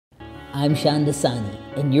I'm Shaan Dasani,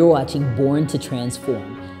 and you're watching Born to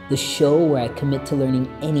Transform, the show where I commit to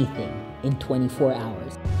learning anything in 24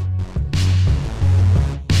 hours.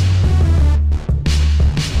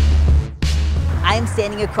 I am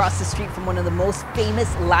standing across the street from one of the most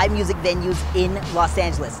famous live music venues in Los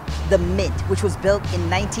Angeles, The Mint, which was built in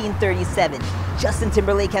 1937. Justin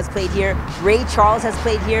Timberlake has played here, Ray Charles has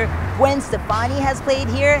played here, Gwen Stefani has played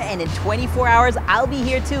here, and in 24 hours, I'll be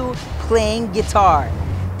here too, playing guitar.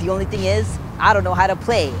 The only thing is, I don't know how to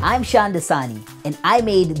play. I'm Shaan Dasani, and I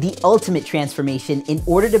made the ultimate transformation in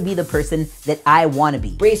order to be the person that I want to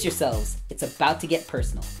be. Brace yourselves, it's about to get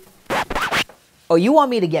personal. Oh, you want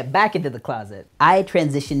me to get back into the closet? I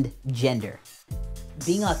transitioned gender.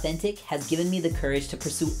 Being authentic has given me the courage to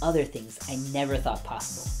pursue other things I never thought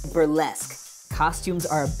possible. Burlesque. Costumes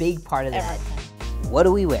are a big part of that. What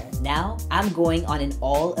do we wear? Now, I'm going on an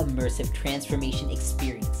all-immersive transformation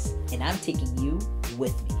experience, and I'm taking you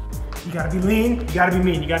with me. You gotta be lean, you gotta be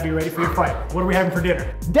mean, you gotta be ready for your fight. What are we having for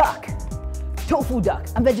dinner? Duck. Tofu duck.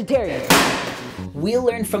 I'm vegetarian. We'll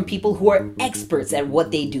learn from people who are experts at what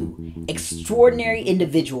they do. Extraordinary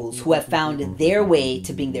individuals who have found their way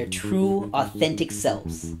to being their true, authentic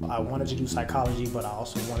selves. I wanted to do psychology, but I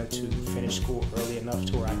also wanted to finish school early enough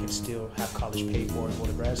to where I could still have college paid for and go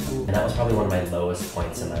to grad school. And that was probably one of my lowest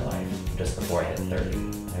points in my life, just before I hit 30.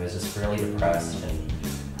 I was just really depressed and,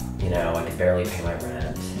 I could barely pay my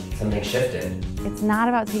rent. Something shifted. It's not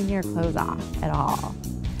about taking your clothes off at all.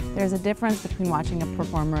 There's a difference between watching a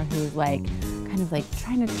performer who's kind of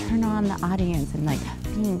trying to turn on the audience and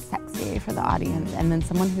being sexy for the audience, and then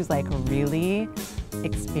someone who's really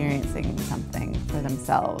experiencing something for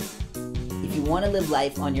themselves. If you want to live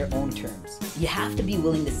life on your own terms, you have to be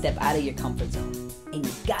willing to step out of your comfort zone. And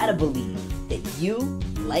you gotta believe that you,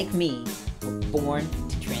 like me, were born